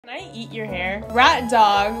Can I eat your hair? Rat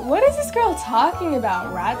dog. What is this girl talking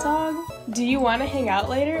about? Rat dog? Do you want to hang out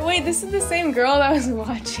later? Wait, this is the same girl that was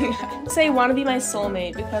watching. Say, want to be my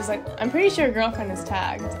soulmate because like I'm pretty sure girlfriend is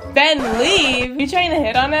tagged. Ben, leave! You trying to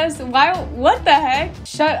hit on us? Why? What the heck?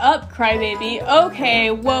 Shut up, crybaby. Okay,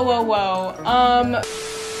 whoa.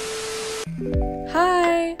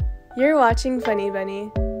 Hi! You're watching Funny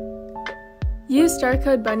Bunny. Use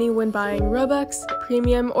starcode bunny when buying Robux,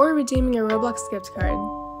 premium, or redeeming a Roblox gift card.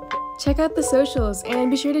 Check out the socials and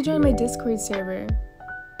be sure to join my Discord server.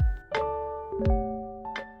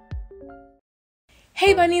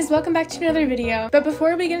 Hey bunnies, welcome back to another video. But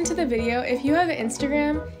before we get into the video, if you have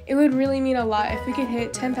Instagram, it would really mean a lot if we could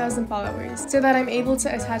hit 10,000 followers so that I'm able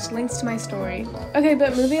to attach links to my story. Okay,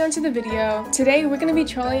 but moving on to the video, today we're going to be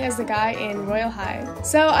trolling as the guy in Royale High.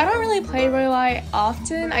 So I don't really play Royale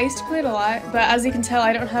often. I used to play it a lot, but as you can tell,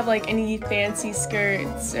 I don't have like any fancy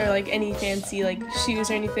skirts or like any fancy like shoes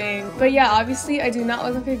or anything. But yeah, obviously I do not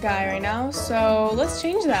look like a guy right now, so let's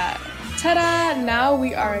change that. Ta-da! Now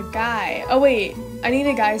we are a guy. Oh wait, I need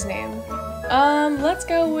a guy's name. Let's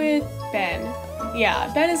go with Ben.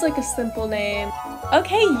 Yeah, Ben is like a simple name.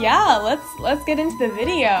 Okay, yeah, let's get into the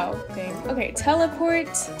video thing. Okay,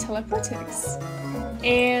 teleportix.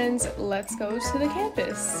 And let's go to the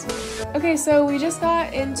campus. Okay, so we just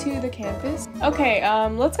got into the campus. Okay,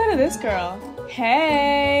 let's go to this girl.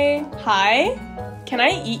 Hey! Hi? Can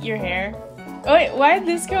I eat your hair? Oh wait, why did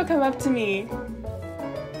this girl come up to me?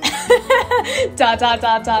 dot.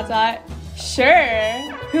 Sure.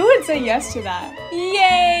 Who would say yes to that?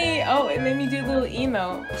 Yay! Oh, it made me do a little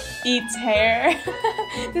emote. Eats hair.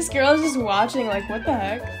 This girl is just watching like, what the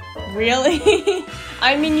heck? Really?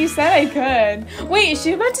 I mean, you said I could. Wait, is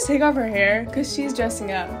she about to take off her hair? Because she's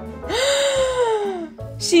dressing up.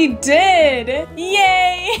 She did!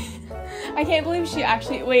 Yay! I can't believe she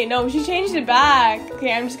actually- wait, no, she changed it back.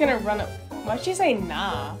 Okay, I'm just gonna run up. Why'd she say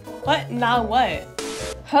nah? What? Nah what?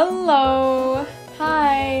 Hello.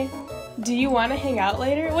 Hi. Do you want to hang out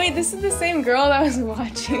later? Wait, this is the same girl that was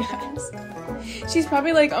watching us. She's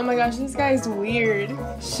probably like, oh my gosh, this guy's weird.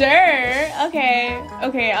 Sure.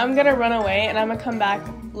 Okay, I'm gonna run away and I'm gonna come back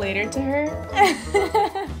later to her.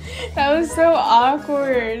 That was so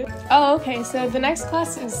awkward. Oh, okay, so the next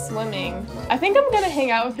class is swimming. I think I'm gonna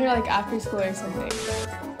hang out with her like after school or something.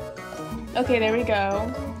 Okay, there we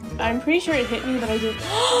go. I'm pretty sure it hit me, but I did.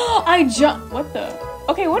 I jumped. What the?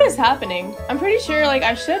 Okay, what is happening? I'm pretty sure like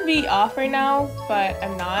I should be off right now, but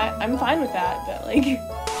I'm not. I'm fine with that, but like,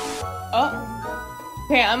 oh.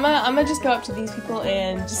 Okay, I'm gonna just go up to these people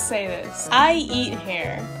and just say this. I eat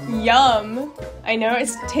hair. Yum. I know it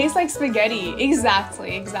tastes like spaghetti.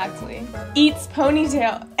 Exactly. Eats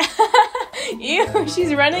ponytail. Ew,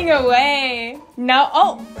 she's running away. Now,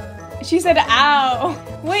 oh, she said ow.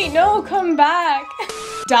 Wait, no, come back.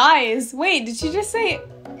 Dies. Wait, did she just say?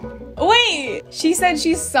 Wait, she said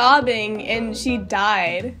she's sobbing and she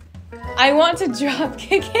died. I want to drop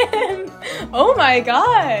kick him. Oh my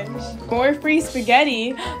gosh. More free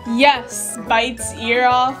spaghetti. Yes. Bites ear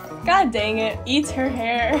off. God dang it. Eats her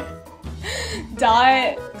hair.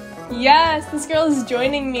 Dot. Yes, this girl is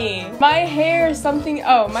joining me. My hair is something.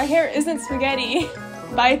 Oh, my hair isn't spaghetti.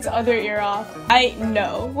 Bites other ear off.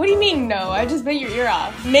 No. What do you mean no? I just bit your ear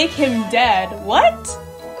off. Make him dead. What?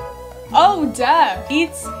 Oh, death.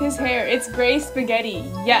 Eats his hair. It's gray spaghetti.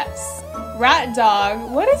 Yes. Rat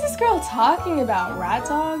dog. What is this girl talking about? Rat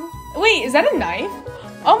dog? Wait, is that a knife?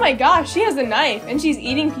 Oh my gosh, she has a knife and she's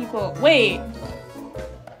eating people. Wait.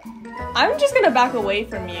 I'm just gonna back away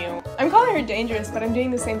from you. I'm calling her dangerous, but I'm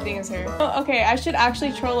doing the same thing as her. Oh, okay, I should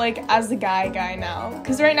actually troll like as the guy now.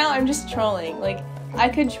 Because right now I'm just trolling. Like, I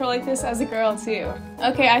could troll like this as a girl too.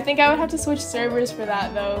 Okay, I think I would have to switch servers for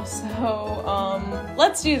that though, so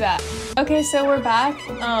let's do that. Okay, so we're back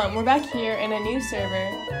here in a new server.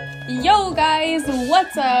 Yo guys,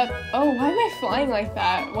 what's up? Oh, why am I flying like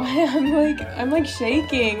that? Why I'm like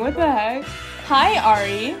shaking. What the heck? Hi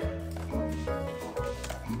Ari.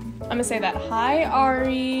 I'm gonna say that. Hi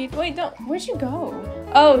Ari. Wait, don't. Where'd you go?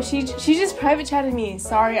 Oh, she just private chatted me.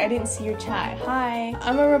 Sorry, I didn't see your chat. Hi.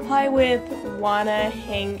 I'm gonna reply with wanna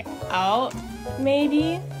hang out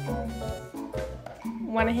maybe.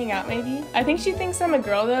 Wanna hang out maybe? I think she thinks I'm a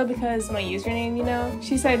girl though because my username, you know.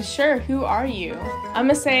 She said, sure, who are you? I'm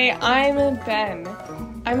gonna say I'm Ben.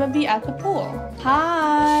 I'm gonna be at the pool.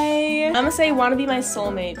 Hi. I'm gonna say wanna be my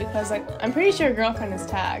soulmate because like I'm pretty sure girlfriend is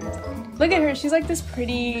tagged. Look at her, she's like this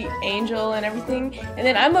pretty angel and everything. And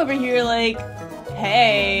then I'm over here like,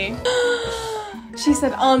 hey. She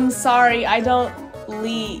said, sorry, I don't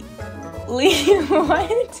Lee.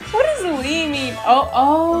 What? What does Lee mean?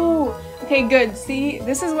 Oh. Okay, good. See,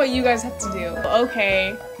 this is what you guys have to do.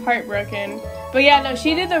 Okay, heartbroken. But yeah, no,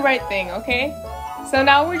 she did the right thing, okay? So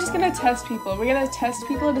now we're just gonna test people. We're gonna test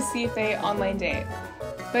people to see if they online date.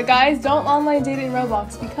 But guys, don't online date in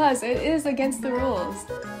Roblox because it is against the rules.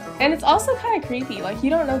 And it's also kind of creepy, like you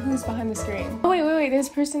don't know who's behind the screen. Oh wait, there's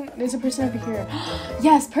a person over here.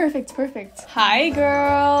 Yes, perfect. Hi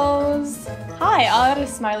girls. Hi, I'll add a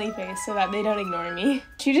smiley face so that they don't ignore me.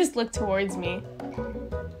 She just looked towards me.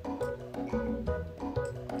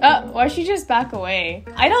 Oh, why'd she just back away?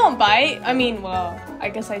 I don't bite. I mean, well, I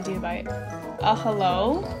guess I do bite.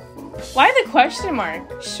 Hello? Why the question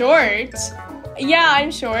mark? Short? Yeah, I'm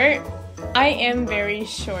short. I am very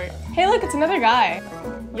short. Hey, look, it's another guy.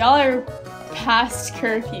 Y'all are past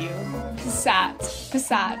curfew.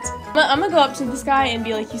 Passat. I'm gonna go up to this guy and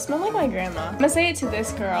be like, you smell like my grandma. I'm gonna say it to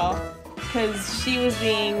this girl because she was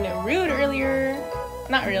being rude earlier.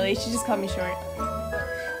 Not really, she just called me short.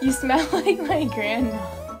 You smell like my grandma.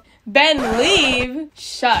 Ben, leave!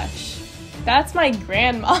 Shush. That's my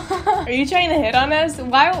grandma. Are you trying to hit on us?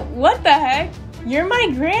 Why? What the heck? You're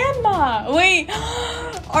my grandma. Wait,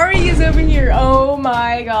 Ari is over here. Oh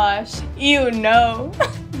my gosh. You know.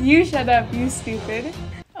 You shut up, you stupid.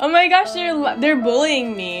 Oh my gosh, they're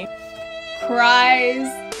bullying me.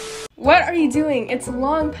 Cries. What are you doing? It's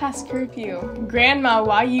long past curfew. Grandma,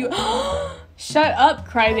 why you... Shut up,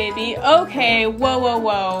 crybaby. Okay,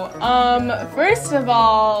 whoa. First of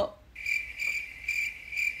all...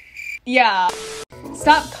 Yeah.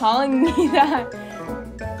 Stop calling me that.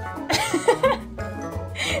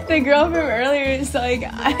 The girl from earlier is like,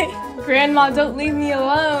 Grandma, don't leave me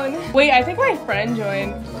alone. Wait, I think my friend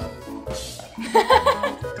joined.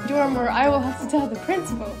 Dorm, or I will have to tell the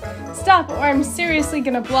principal. Stop, or I'm seriously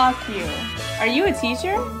gonna block you. Are you a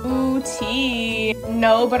teacher? Ooh, tea.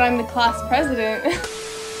 No, but I'm the class president.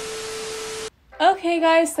 Okay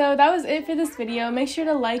guys, so that was it for this video. Make sure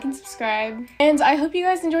to like and subscribe. And I hope you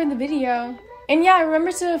guys enjoyed the video. And yeah,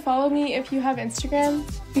 remember to follow me if you have Instagram,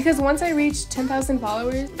 because once I reach 10,000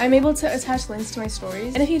 followers, I'm able to attach links to my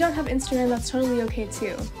stories. And if you don't have Instagram, that's totally okay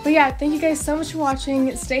too. But yeah, thank you guys so much for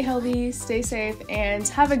watching. Stay healthy, stay safe, and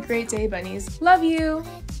have a great day, bunnies. Love you!